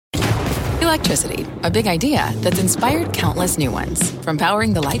Electricity, a big idea that's inspired countless new ones. From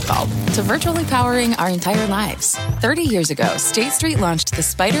powering the light bulb to virtually powering our entire lives. 30 years ago, State Street launched the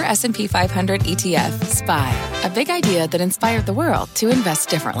Spider S&P 500 ETF, SPY. A big idea that inspired the world to invest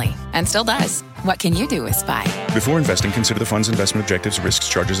differently. And still does. What can you do with SPY? Before investing, consider the fund's investment objectives, risks,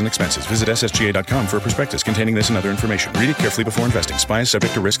 charges, and expenses. Visit ssga.com for a prospectus containing this and other information. Read it carefully before investing. SPY is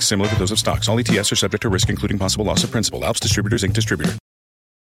subject to risks similar to those of stocks. All ETFs are subject to risk, including possible loss of principal. Alps Distributors, Inc. Distributor.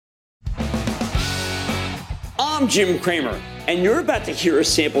 I'm Jim Cramer, and you're about to hear a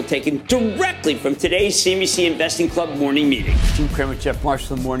sample taken directly from today's CNBC Investing Club morning meeting. Jim Cramer, Jeff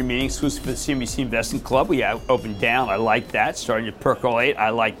Marshall, the morning meeting, exclusive for the CNBC Investing Club. We opened down. I like that. Starting to percolate. I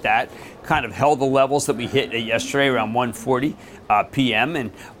like that. Kind of held the levels that we hit yesterday around 1:40 p.m.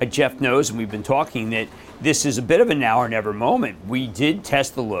 And Jeff knows, and we've been talking, that this is a bit of a now or never moment. We did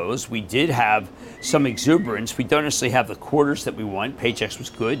test the lows. We did have some exuberance. We don't necessarily have the quarters that we want. Paychecks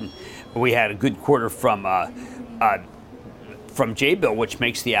was good. And we had a good quarter from J-Bill, which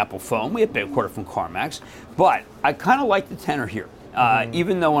makes the Apple phone. We had a big quarter from CarMax. But I kind of like the tenor here.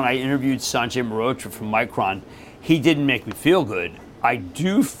 Even though when I interviewed Sanjay Mehrotra from Micron, he didn't make me feel good, I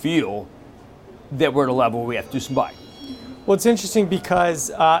do feel that we're at a level where we have to do some buying. Well, it's interesting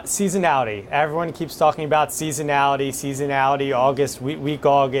because seasonality. Everyone keeps talking about seasonality, August, week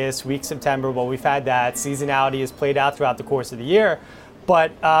August, week September. Well, we've had that. Seasonality has played out throughout the course of the year.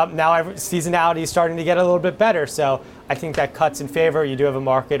 But now seasonality is starting to get a little bit better. So I think that cuts in favor. You do have a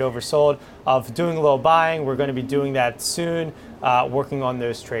market oversold of doing a little buying. We're going to be doing that soon, working on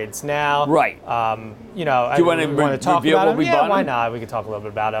those trades now. Right. You know, do you want to talk about them? Yeah, why not? We can talk a little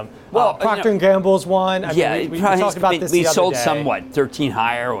bit about them. Well, Procter & Gamble's one. I mean, we talked about this the other day. We sold somewhat, 13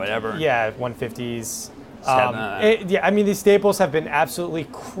 higher or whatever. Yeah, 150s. I mean, these staples have been absolutely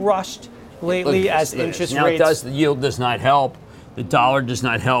crushed lately as interest rates. The yield does not help. The dollar does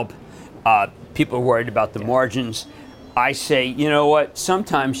not help. People are worried about the margins. I say, you know what?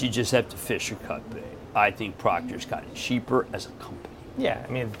 Sometimes you just have to fish or cut bait. I think Procter's gotten cheaper as a company. Yeah,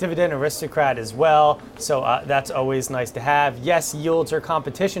 I mean, dividend aristocrat as well. So that's always nice to have. Yes, yields are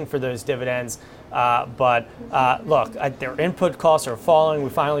competition for those dividends. But look, their input costs are falling. We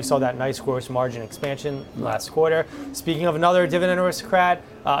finally saw that nice gross margin expansion last quarter. Speaking of another dividend aristocrat,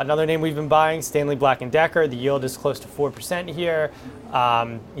 another name we've been buying, Stanley Black & Decker. The yield is close to 4% here.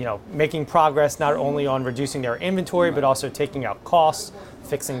 You know, making progress not only on reducing their inventory, but also taking out costs,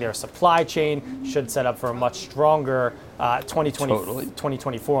 fixing their supply chain. Should set up for a much stronger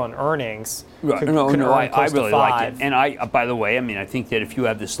 2024 on earnings. Right. I really like it. And by the way, I mean, I think that if you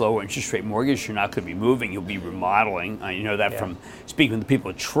have this lower interest rate mortgage, you're not going to be moving. You'll be remodeling. You know that from speaking with the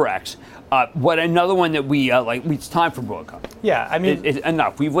people at Trex. What another one that we like? It's time for Broadcom. Yeah, I mean, it's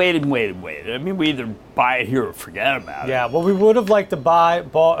enough. We've waited. I mean, we either buy it here or forget about it. Yeah. Well, we would have liked to buy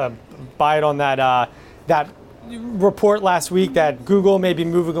it on that report last week that Google may be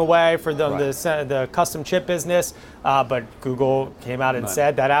moving away for the custom chip business, but Google came out and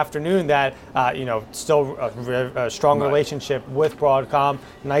said that afternoon that still a strong relationship with Broadcom,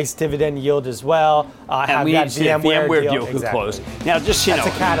 nice dividend yield as well. And we have that VMware deal could close. Now, just that's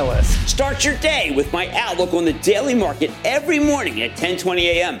a catalyst. Start your day with my outlook on the daily market every morning at 10:20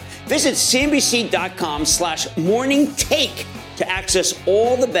 a.m. Visit CNBC.com/morningtake to access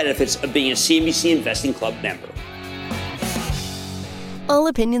all the benefits of being a CNBC Investing Club member. All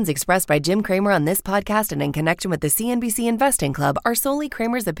opinions expressed by Jim Cramer on this podcast and in connection with the CNBC Investing Club are solely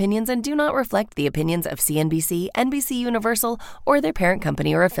Cramer's opinions and do not reflect the opinions of CNBC, NBC Universal, or their parent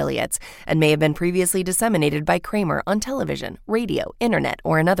company or affiliates, and may have been previously disseminated by Cramer on television, radio, internet,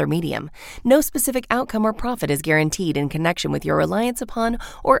 or another medium. No specific outcome or profit is guaranteed in connection with your reliance upon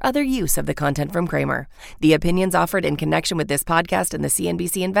or other use of the content from Cramer. The opinions offered in connection with this podcast and the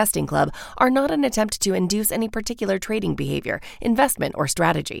CNBC Investing Club are not an attempt to induce any particular trading behavior, investment, or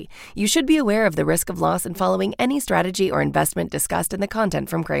strategy. You should be aware of the risk of loss in following any strategy or investment discussed in the content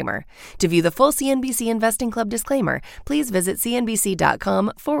from Cramer. To view the full CNBC Investing Club disclaimer, please visit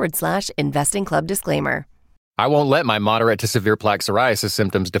cnbc.com/investing club disclaimer. I won't let my moderate to severe plaque psoriasis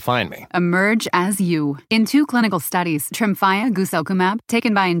symptoms define me. Emerge as you. In 2 clinical studies, Tremfya guselkumab,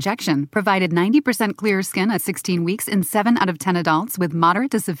 taken by injection, provided 90% clearer skin at 16 weeks in 7 out of 10 adults with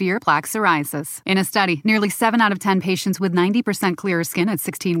moderate to severe plaque psoriasis. In a study, nearly 7 out of 10 patients with 90% clearer skin at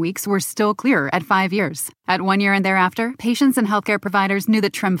 16 weeks were still clearer at 5 years. At 1 year and thereafter, patients and healthcare providers knew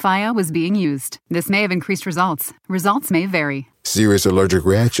that Tremfya was being used. This may have increased results. Results may vary. Serious allergic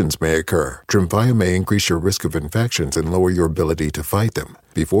reactions may occur. Tremfya may increase your risk of infections and lower your ability to fight them.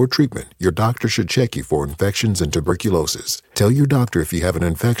 Before treatment, your doctor should check you for infections and tuberculosis. Tell your doctor if you have an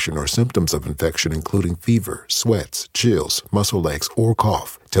infection or symptoms of infection, including fever, sweats, chills, muscle aches, or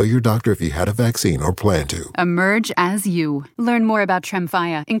cough. Tell your doctor if you had a vaccine or plan to. Emerge as you. Learn more about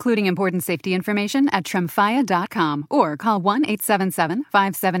Tremfya, including important safety information at tremfya.com or call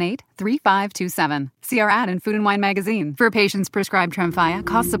 1-877-578-3527. See our ad in Food & Wine magazine. For patients prescribed Tremfya,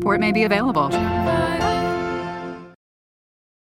 cost support may be available.